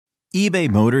eBay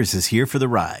Motors is here for the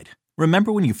ride.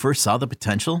 Remember when you first saw the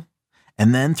potential?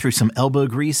 And then through some elbow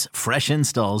grease, fresh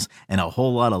installs, and a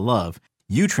whole lot of love,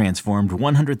 you transformed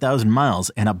 100,000 miles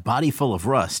and a body full of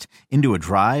rust into a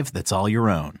drive that's all your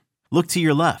own. Look to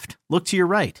your left. Look to your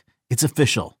right. It's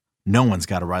official. No one's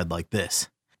got a ride like this.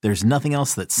 There's nothing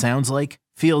else that sounds like,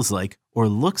 feels like, or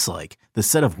looks like the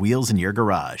set of wheels in your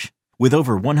garage. With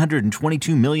over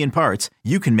 122 million parts,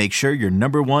 you can make sure your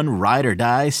number one ride or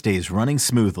die stays running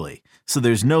smoothly. So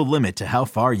there's no limit to how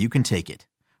far you can take it.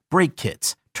 Brake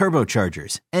kits,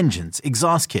 turbochargers, engines,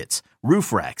 exhaust kits,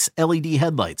 roof racks, LED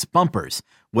headlights, bumpers,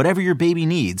 whatever your baby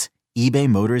needs, eBay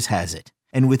Motors has it.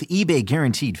 And with eBay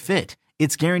Guaranteed Fit,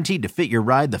 it's guaranteed to fit your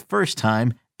ride the first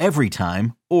time, every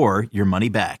time, or your money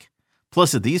back.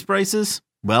 Plus at these prices,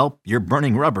 well, you're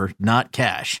burning rubber, not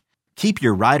cash. Keep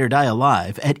your ride or die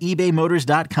alive at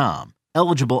ebaymotors.com.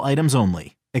 Eligible items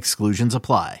only. Exclusions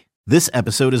apply. This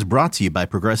episode is brought to you by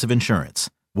Progressive Insurance.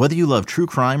 Whether you love true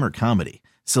crime or comedy,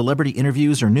 celebrity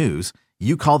interviews or news,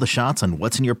 you call the shots on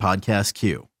what's in your podcast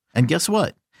queue. And guess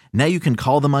what? Now you can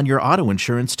call them on your auto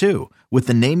insurance too with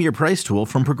the Name Your Price tool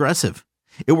from Progressive.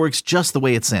 It works just the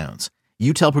way it sounds.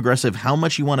 You tell Progressive how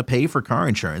much you want to pay for car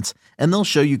insurance, and they'll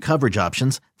show you coverage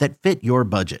options that fit your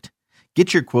budget.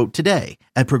 Get your quote today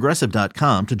at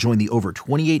Progressive.com to join the over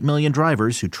 28 million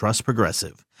drivers who trust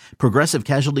Progressive. Progressive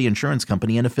Casualty Insurance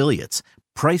Company and Affiliates.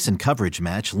 Price and coverage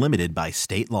match limited by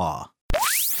state law.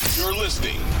 You're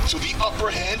listening to the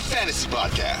Upper Hand Fantasy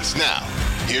Podcast. Now,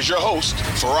 here's your host,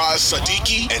 Faraz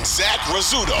Sadiki and Zach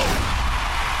Rizzuto.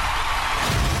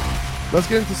 Let's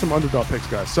get into some underdog picks,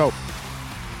 guys. So,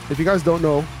 if you guys don't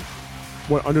know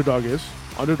what Underdog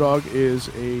is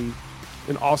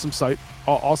an awesome site,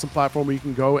 awesome platform where you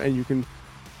can go and you can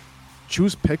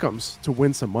choose pick'ems to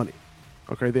win some money.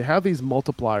 Okay, they have these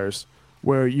multipliers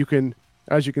where you can,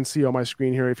 as you can see on my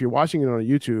screen here, if you're watching it on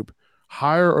YouTube,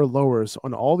 higher or lowers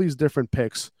on all these different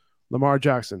picks. Lamar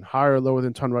Jackson, higher or lower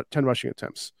than 10 rushing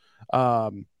attempts.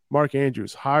 Mark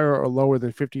Andrews, higher or lower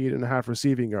than 58.5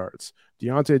 receiving yards.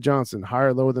 Deontay Johnson, higher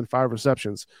or lower than 5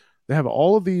 receptions. They have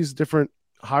all of these different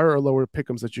higher or lower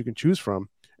pick'ems that you can choose from.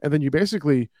 And then you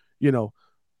basically,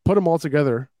 put them all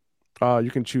together. You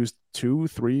can choose 2,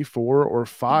 3, 4, or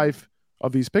 5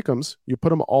 of these pick'ems. You put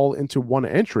them all into one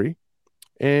entry,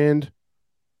 and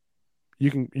you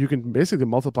can basically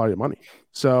multiply your money.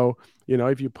 So,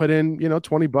 if you put in,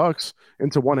 $20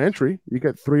 into one entry, you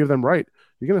get 3 of them right.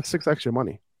 You're going to 6x your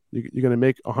money. You're going to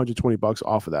make $120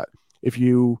 off of that. If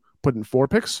you put in 4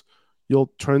 picks,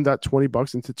 you'll turn that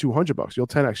 $20 into $200. You'll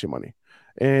 10x your money.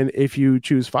 And if you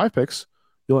choose 5 picks,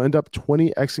 you'll end up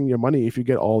 20xing your money if you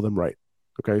get all of them right.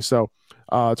 Okay, so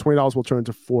 $20 will turn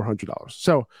to $400.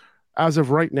 So as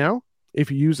of right now,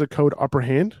 if you use the code Upper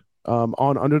Hand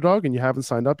on Underdog and you haven't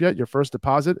signed up yet, your first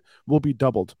deposit will be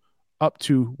doubled up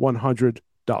to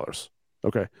 $100.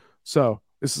 Okay, so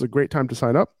this is a great time to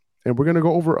sign up, and we're going to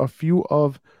go over a few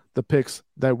of the picks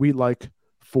that we like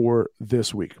for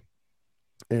this week.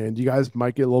 And you guys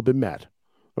might get a little bit mad,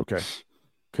 okay,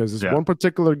 because there's one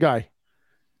particular guy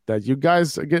that you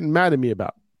guys are getting mad at me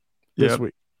about this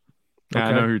week. Okay?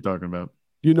 I know who you're talking about.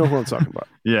 You know who I'm talking about.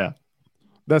 Yeah.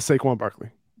 That's Saquon Barkley.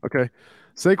 Okay.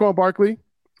 Saquon Barkley,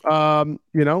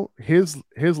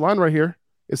 his line right here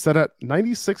is set at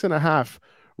 96.5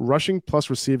 rushing plus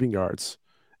receiving yards.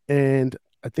 And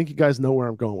I think you guys know where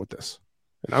I'm going with this.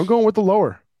 And I'm going with the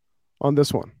lower on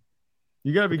this one.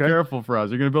 You got to be careful for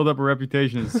us. You're going to build up a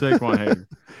reputation as a Saquon hater.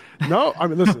 No, I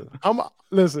mean,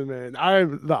 listen, man.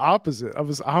 I'm the opposite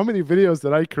of how many videos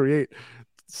did I create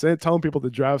telling people to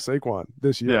draft Saquon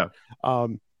this year? Yeah.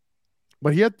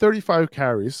 But he had 35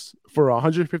 carries for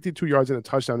 152 yards and a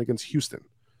touchdown against Houston.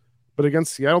 But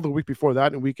against Seattle the week before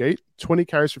that in week 8, 20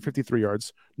 carries for 53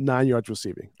 yards, 9 yards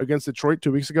receiving. Against Detroit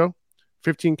 2 weeks ago,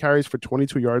 15 carries for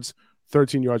 22 yards,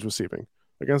 13 yards receiving.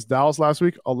 Against Dallas last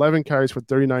week, 11 carries for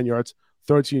 39 yards,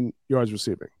 13 yards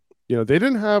receiving. They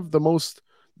didn't have most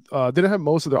of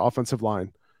their offensive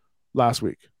line last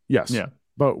week. Yes. Yeah.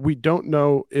 But we don't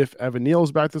know if Evan Neal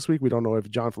is back this week. We don't know if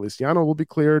John Feliciano will be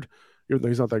cleared, even though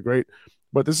he's not that great.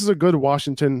 But this is a good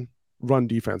Washington run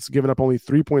defense, giving up only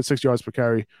 3.6 yards per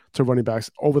carry to running backs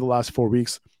over the last 4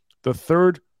 weeks. They're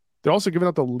also giving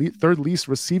up the third least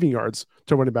receiving yards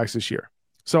to running backs this year.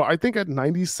 So I think at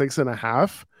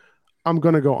 96.5, I'm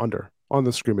going to go under on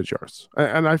the scrimmage yards.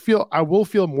 And I will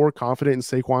feel more confident in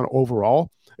Saquon overall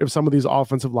if some of these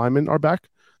offensive linemen are back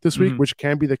this week, which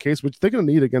can be the case, which they're going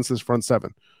to need against this front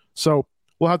seven. So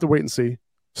we'll have to wait and see.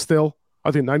 Still, I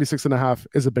think 96.5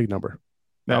 is a big number,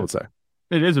 I would say.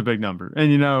 It is a big number.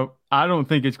 And, I don't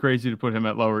think it's crazy to put him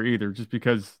at lower either, just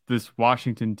because this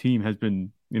Washington team has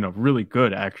been really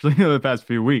good actually the past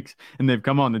few weeks. And they've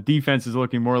come on. The defense is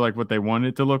looking more like what they wanted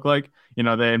it to look like.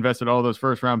 They invested all those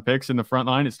first round picks in the front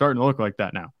line. It's starting to look like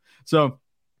that now. So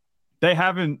they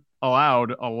haven't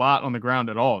allowed a lot on the ground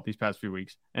at all these past few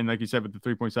weeks. And like you said, with the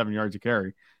 3.7 yards a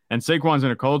carry, and Saquon's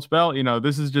in a cold spell,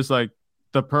 this is just like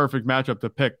the perfect matchup to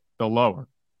pick the lower.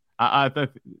 At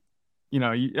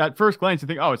first glance, you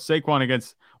think, oh, it's Saquon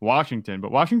against Washington,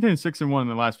 but Washington is 6-1 in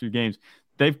the last few games.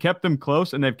 They've kept them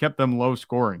close and they've kept them low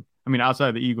scoring. I mean, outside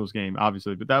of the Eagles game,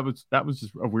 obviously, but that was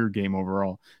just a weird game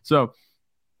overall. So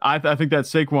I think that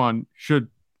Saquon should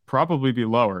probably be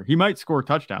lower. He might score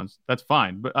touchdowns. That's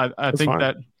fine. But I think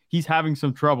that he's having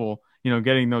some trouble,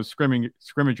 getting those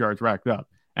scrimmage yards racked up.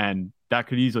 And that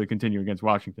could easily continue against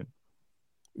Washington.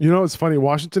 It's funny.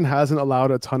 Washington hasn't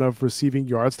allowed a ton of receiving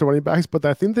yards to running backs, but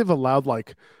I think they've allowed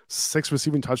like 6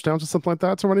 receiving touchdowns or something like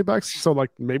that to running backs. So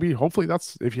like hopefully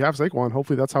that's, if you have Saquon,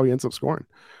 hopefully that's how he ends up scoring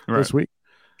this week.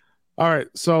 All right.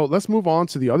 So let's move on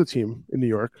to the other team in New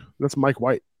York. That's Mike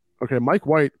White. Okay. Mike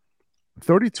White,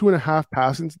 32.5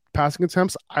 passing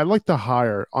attempts. I like the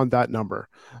higher on that number.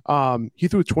 He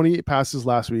threw 28 passes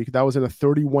last week. That was in a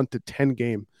 31-10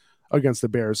 game against the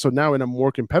Bears. So now in a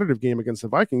more competitive game against the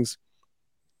Vikings,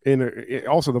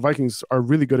 also the Vikings are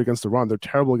really good against the run. They're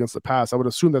terrible against the pass. I would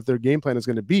assume that their game plan is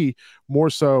going to be more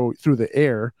so through the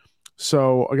air.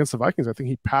 So against the Vikings, I think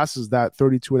he passes that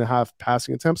 32.5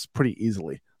 passing attempts pretty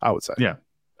easily, I would say. Yeah.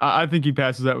 I think he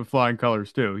passes that with flying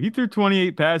colors too. He threw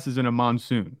 28 passes in a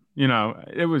monsoon.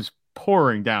 It was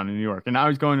pouring down in New York, and now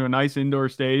he's going to a nice indoor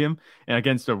stadium and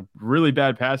against a really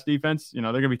bad pass defense. They're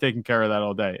going to be taking care of that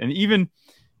all day. And even,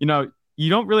 you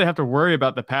don't really have to worry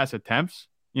about the pass attempts,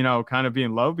 kind of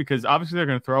being low, because obviously they're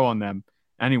going to throw on them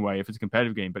anyway if it's a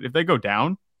competitive game. But if they go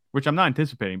down, which I'm not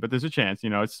anticipating, but there's a chance,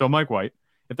 it's still Mike White.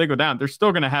 If they go down, they're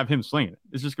still going to have him slinging it.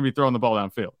 It's just going to be throwing the ball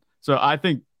downfield. So I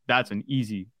think that's an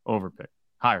easy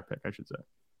higher pick, I should say.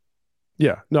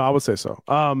 Yeah, no, I would say so.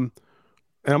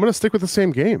 And I'm going to stick with the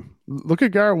same game. Look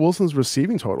at Garrett Wilson's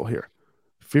receiving total here,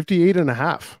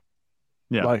 58.5.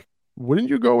 Yeah. Like, wouldn't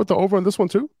you go with the over on this one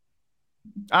too?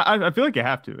 I feel like you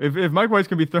have to. If Mike White's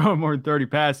going to be throwing more than 30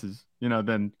 passes,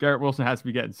 then Garrett Wilson has to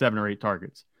be getting 7 or 8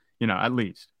 targets, at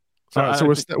least. So, all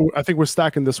right, I think we're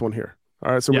stacking this one here.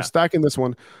 All right, so we're stacking this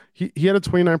one. He had a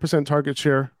 29% target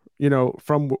share,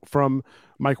 from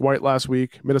Mike White last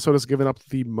week. Minnesota's given up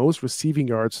the most receiving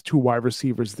yards to wide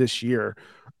receivers this year.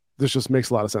 This just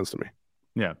makes a lot of sense to me.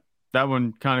 Yeah, that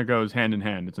one kind of goes hand in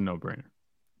hand. It's a no-brainer.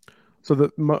 So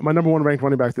my number 1 ranked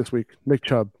running back this week, Nick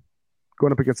Chubb,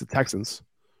 going up against the Texans.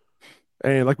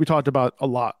 And like we talked about a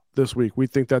lot this week, we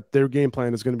think that their game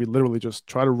plan is going to be literally just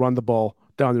try to run the ball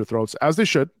down their throats, as they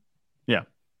should. Yeah.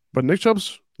 But Nick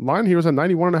Chubb's line here is at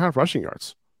 91.5 rushing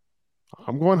yards.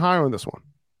 I'm going higher on this one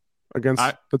against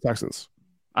the Texans.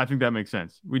 I think that makes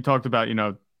sense. We talked about,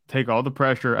 take all the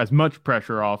pressure, as much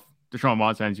pressure off Deshaun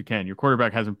Watson as you can. Your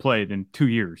quarterback hasn't played in 2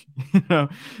 years,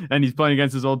 and he's playing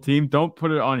against his old team. Don't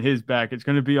put it on his back. It's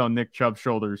going to be on Nick Chubb's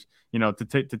shoulders, to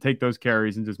take those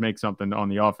carries and just make something on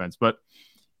the offense. But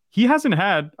he hasn't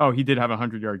had, he did have a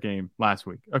 100-yard game last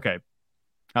week. Okay.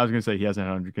 I was going to say he hasn't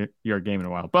had a 100-yard game in a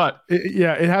while, but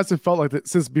it hasn't felt like that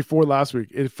since before last week.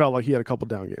 It felt like he had a couple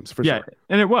down games for sure.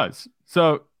 And it was.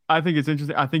 So I think it's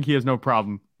interesting. I think he has no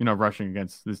problem, rushing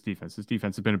against this defense. This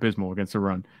defense has been abysmal against the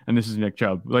run, and this is Nick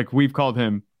Chubb. Like we've called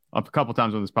him a couple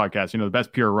times on this podcast, the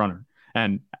best pure runner,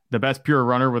 and the best pure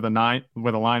runner with a line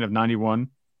of 91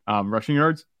 rushing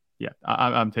yards. Yeah,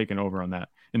 I'm taking over on that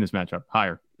in this matchup.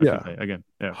 Higher. Again.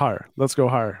 Yeah. Higher. Let's go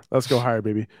higher. Let's go higher,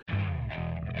 baby.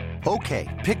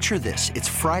 Okay, picture this. It's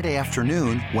Friday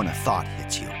afternoon when a thought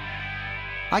hits you.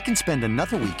 I can spend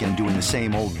another weekend doing the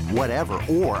same old whatever,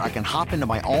 or I can hop into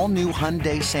my all-new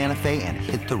Hyundai Santa Fe and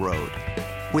hit the road.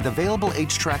 With available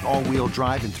H-Track all-wheel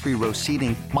drive and 3-row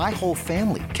seating, my whole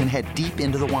family can head deep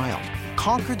into the wild.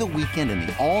 Conquer the weekend in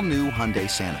the all-new Hyundai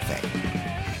Santa Fe.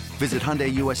 Visit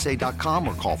HyundaiUSA.com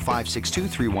or call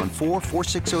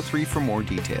 562-314-4603 for more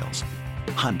details.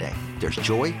 Hyundai, there's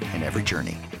joy in every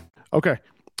journey. Okay.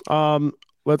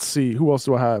 Let's see. Who else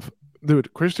do I have?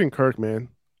 Dude, Christian Kirk, man.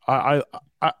 I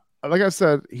like I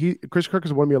said, Christian Kirk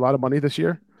has won me a lot of money this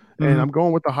year, and I'm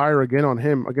going with the higher again on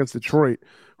him against Detroit,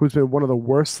 who's been one of the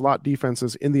worst slot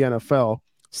defenses in the NFL.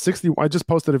 I just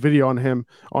posted a video on him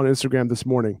on Instagram this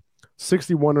morning.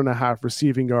 61.5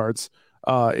 receiving yards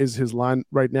is his line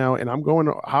right now, and I'm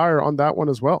going higher on that one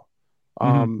as well.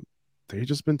 They've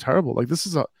just been terrible. Like, this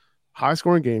is a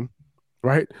high-scoring game,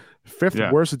 right? Fifth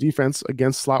worst defense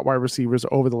against slot wide receivers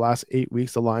over the last 8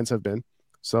 weeks, the lines have been.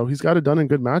 So he's got it done in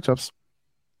good matchups.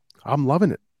 I'm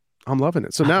loving it.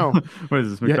 So now what is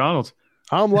this, McDonald's?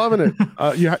 I'm loving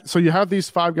it. So you have these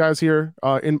 5 guys here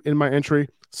in my entry: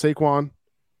 Saquon,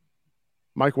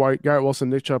 Mike White, Garrett Wilson,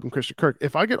 Nick Chubb, and Christian Kirk.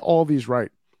 If I get all these right,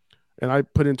 and I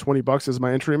put in $20 as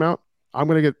my entry amount, I'm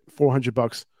gonna get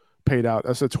 $400 paid out.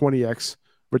 That's a 20x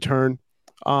return.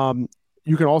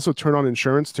 You can also turn on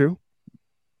insurance too.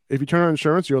 If you turn on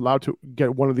insurance, you're allowed to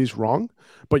get one of these wrong,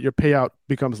 but your payout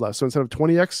becomes less. So instead of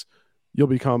 20x,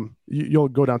 you'll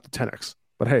go down to 10x.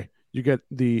 But hey, you get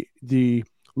the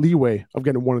leeway of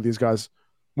getting one of these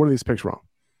picks wrong.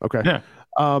 Okay. Yeah.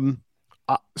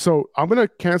 So I'm gonna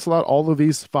cancel out all of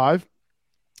these 5.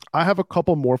 I have a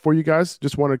couple more for you guys.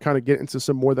 Just want to kind of get into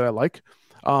some more that I like.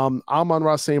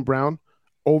 Amon-Ra St. Brown,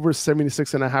 over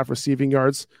 76.5 receiving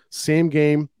yards. Same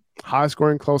game, high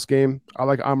scoring, close game. I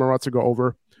like Amon-Ra to go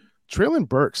over. Treylon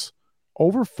Burks,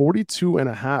 over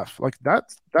 42.5. Like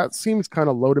that seems kind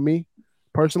of low to me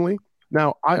personally.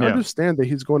 Now, I understand that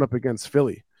he's going up against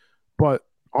Philly, but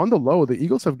on the low, the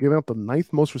Eagles have given up the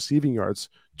 9th most receiving yards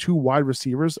to wide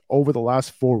receivers over the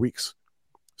last 4 weeks.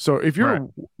 So if you're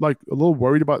like a little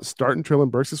worried about starting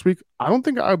Treylon Burks this week, I don't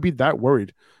think I would be that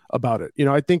worried about it.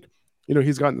 I think,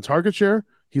 he's gotten the target share.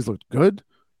 He's looked good.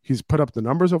 He's put up the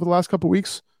numbers over the last couple of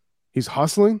weeks. He's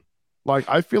hustling. Like,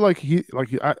 I feel like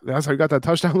that's how he got that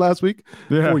touchdown last week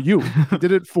for you. He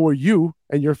did it for you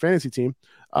and your fantasy team.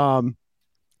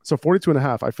 So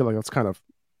 42.5, I feel like that's kind of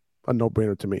a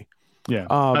no-brainer to me. Yeah,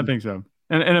 I think so.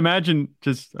 And imagine,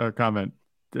 just a comment,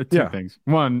 2 things.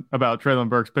 One, about Treylon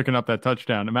Burks picking up that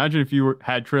touchdown. Imagine if you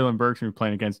had Treylon Burks and you were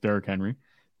playing against Derrick Henry.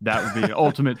 That would be an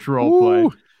ultimate troll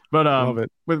play. But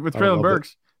with Treylon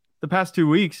Burks, the past 2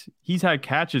 weeks, he's had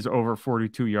catches over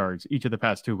 42 yards each of the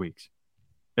past 2 weeks,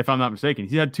 if I'm not mistaken.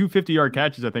 He had 2 50-yard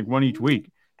catches, I think, one each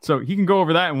week. So he can go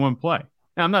over that in one play.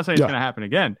 And I'm not saying it's going to happen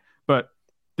again, but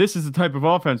this is the type of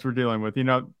offense we're dealing with.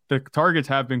 The targets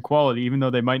have been quality, even though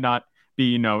they might not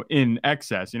be, in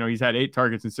excess. He's had 8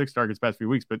 targets and 6 targets past few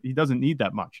weeks, but he doesn't need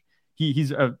that much.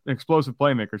 He's an explosive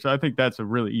playmaker. So I think that's a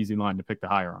really easy line to pick the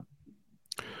higher on.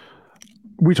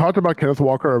 We talked about Kenneth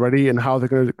Walker already and how they're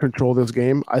going to control this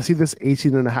game. I see this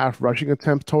 18.5 rushing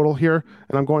attempt total here,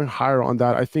 and I'm going higher on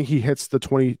that. I think he hits the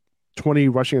 20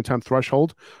 rushing attempt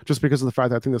threshold just because of the fact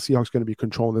that I think the Seahawks are going to be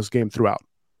controlling this game throughout.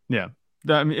 Yeah.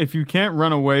 I mean, if you can't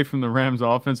run away from the Rams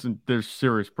offense, there's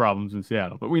serious problems in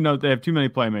Seattle. But we know they have too many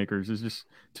playmakers. There's just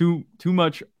too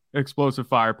much explosive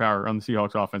firepower on the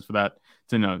Seahawks offense for that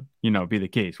to be the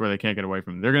case where they can't get away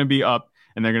from it. They're going to be up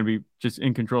and they're going to be just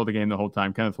in control of the game the whole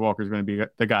time. Kenneth Walker is going to be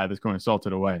the guy that's going to salt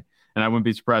it away. And I wouldn't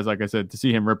be surprised, like I said, to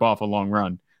see him rip off a long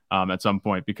run at some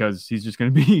point, because he's just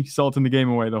going to be salting the game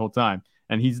away the whole time.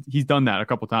 And he's done that a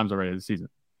couple times already this season.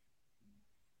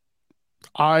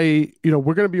 We're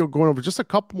going to be going over just a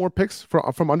couple more picks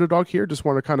from Underdog here. Just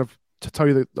want to kind of tell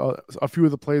you a few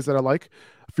of the plays that I like,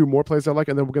 a few more plays I like,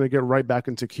 and then we're going to get right back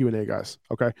into Q&A, guys.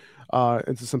 Okay,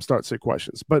 into some start-sit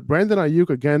questions. But Brandon Ayuk,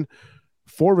 again,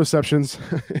 4 receptions.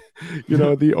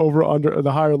 The over under,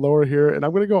 the higher lower here, and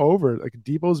I'm going to go over. Like,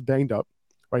 Debo's banged up,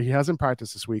 right? He hasn't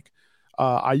practiced this week.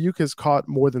 Ayuk has caught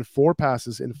more than 4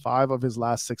 passes in 5 of his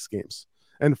last 6 games,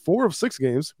 and 4 of 6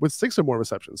 games with 6 or more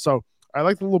receptions. So I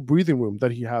like the little breathing room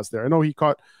that he has there. I know he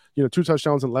caught 2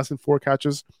 touchdowns and less than 4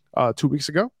 catches 2 weeks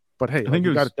ago, but hey, he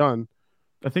got it done.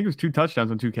 I think it was 2 touchdowns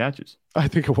and 2 catches. I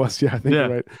think it was. Yeah, I think you're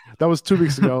right. That was 2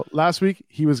 weeks ago. Last week,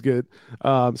 he was good.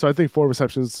 So I think 4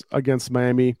 receptions against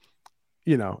Miami,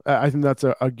 I think that's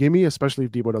a gimme, especially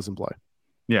if Debo doesn't play.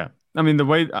 Yeah. I mean, the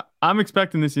way I'm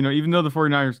expecting this, even though the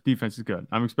 49ers defense is good,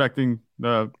 I'm expecting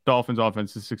the Dolphins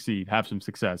offense to succeed, have some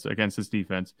success against this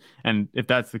defense. And if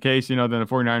that's the case, then the 49ers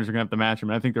are going to have to match them.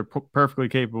 And I think they're perfectly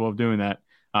capable of doing that.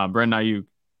 Brandon Ayuk,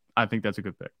 I think that's a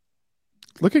good pick.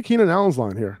 Look at Keenan Allen's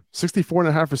line here.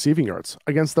 64.5 receiving yards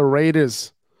against the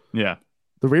Raiders. Yeah.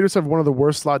 The Raiders have one of the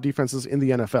worst slot defenses in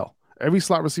the NFL. Every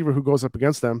slot receiver who goes up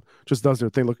against them just does their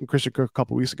thing. Look at Christian Kirk a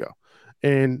couple weeks ago.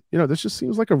 And, this just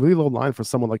seems like a really low line for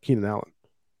someone like Keenan Allen.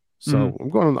 So I'm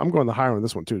going the higher on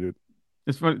this one too, dude.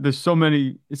 It's funny. There's so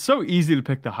many. It's so easy to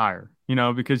pick the higher,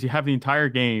 because you have the entire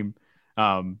game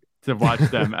to watch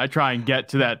them. I try and get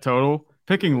to that total.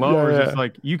 Picking lower is just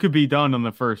like, you could be done on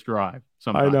the first drive.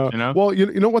 Sometimes, I know. Well, you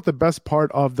know what the best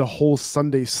part of the whole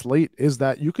Sunday slate is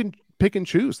that you can pick and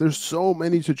choose. There's so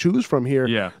many to choose from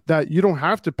here that you don't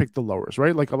have to pick the lowers,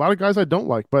 right? Like, a lot of guys I don't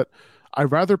like, but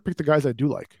I'd rather pick the guys I do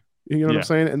like. You know what I'm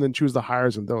saying? And then choose the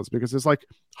hires and those, because there's like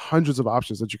hundreds of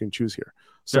options that you can choose here.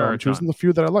 So I'm choosing the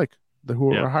few that I like,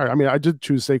 who are higher. I mean, I did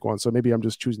choose Saquon, so maybe I'm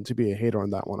just choosing to be a hater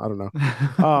on that one. I don't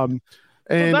know.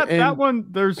 That one,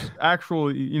 there's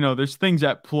actual, there's things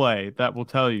at play that will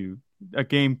tell you a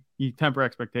game, you temper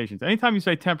expectations. Anytime you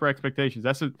say temper expectations,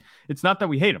 it's not that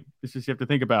we hate them. It's just you have to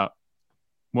think about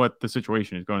what the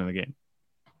situation is going in the game.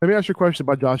 Let me ask you a question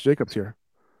about Josh Jacobs here.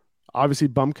 Obviously,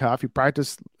 bum calf. He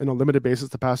practiced in a limited basis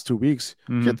the past 2 weeks.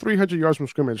 He had 300 yards from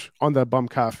scrimmage on that bum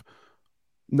calf.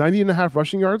 90.5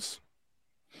 rushing yards.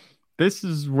 This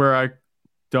is where I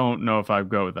don't know if I'd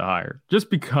go with the higher. Just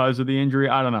because of the injury,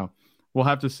 I don't know. We'll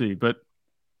have to see. But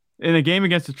in a game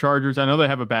against the Chargers, I know they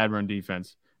have a bad run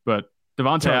defense, but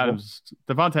Devontae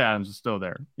Adams is still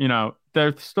there. You know,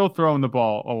 they're still throwing the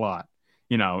ball a lot,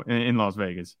 you know, in Las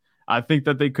Vegas. I think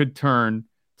that they could turn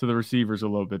to the receivers a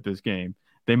little bit this game.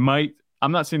 They might,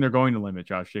 I'm not saying they're going to limit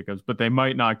Josh Jacobs, but they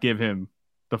might not give him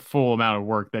the full amount of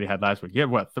work that he had last week. He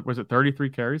had was it 33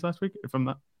 carries last week? If I'm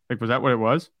not, was that what it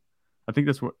was?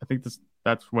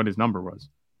 That's what his number was.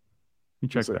 You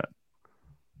check that.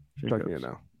 Checking it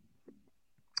now.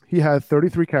 He had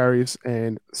 33 carries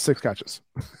and 6 catches.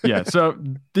 Yeah, so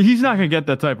he's not going to get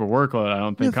that type of workload, I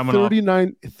don't think, coming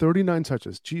 39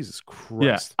 touches. Jesus Christ.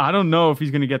 Yeah, I don't know if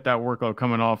he's going to get that workload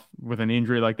coming off with an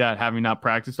injury like that, having not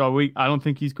practiced all week. I don't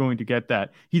think he's going to get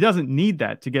that. He doesn't need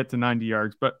that to get to 90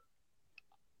 yards, but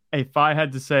if I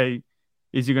had to say,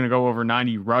 is he going to go over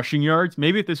 90 rushing yards?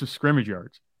 Maybe if this was scrimmage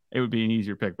yards, it would be an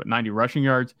easier pick, but 90 rushing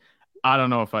yards, I don't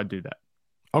know if I'd do that.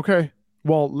 Okay.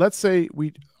 Well, let's say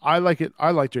I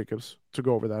like Jacobs to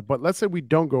go over that, but let's say we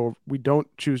don't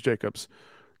choose Jacobs.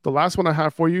 The last one I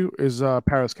have for you is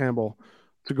Paris Campbell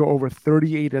to go over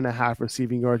 38.5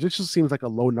 receiving yards. It just seems like a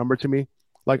low number to me.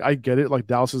 Like, I get it. Like,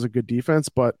 Dallas is a good defense,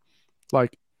 but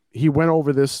like, he went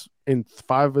over this in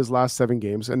 5 of his last 7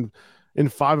 games and in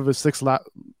 5 of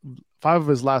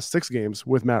his last 6 games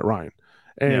with Matt Ryan.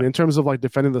 And in terms of like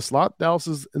defending the slot, Dallas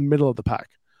is in the middle of the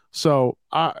pack. So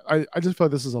I just feel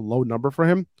like this is a low number for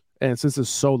him. And since it's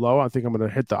so low, I think I'm going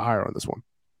to hit the higher on this one.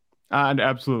 I'd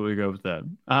absolutely go with that.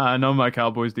 I know my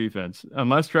Cowboys defense.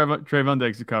 Unless Trayvon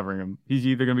Diggs is covering him, he's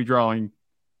either going to be drawing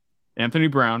Anthony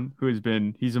Brown,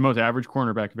 he's the most average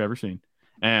cornerback I've ever seen,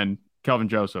 and Kelvin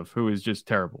Joseph, who is just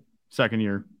terrible. Second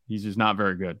year, he's just not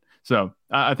very good. So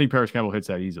I think Paris Campbell hits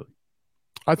that easily.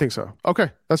 I think so. Okay,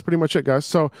 that's pretty much it, guys.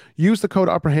 So use the code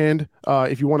UPPERHAND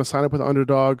if you want to sign up with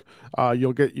Underdog.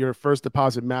 You'll get your first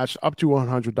deposit matched up to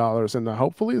 $100, and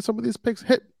hopefully some of these picks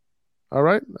hit. All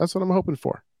right, that's what I'm hoping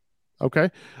for. Okay,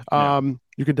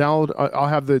 you can download. I'll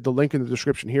have the link in the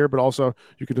description here, but also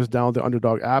you can just download the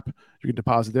Underdog app. You can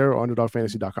deposit there or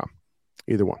UnderdogFantasy.com.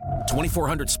 Either one.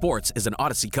 2400 Sports is an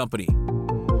Odyssey company.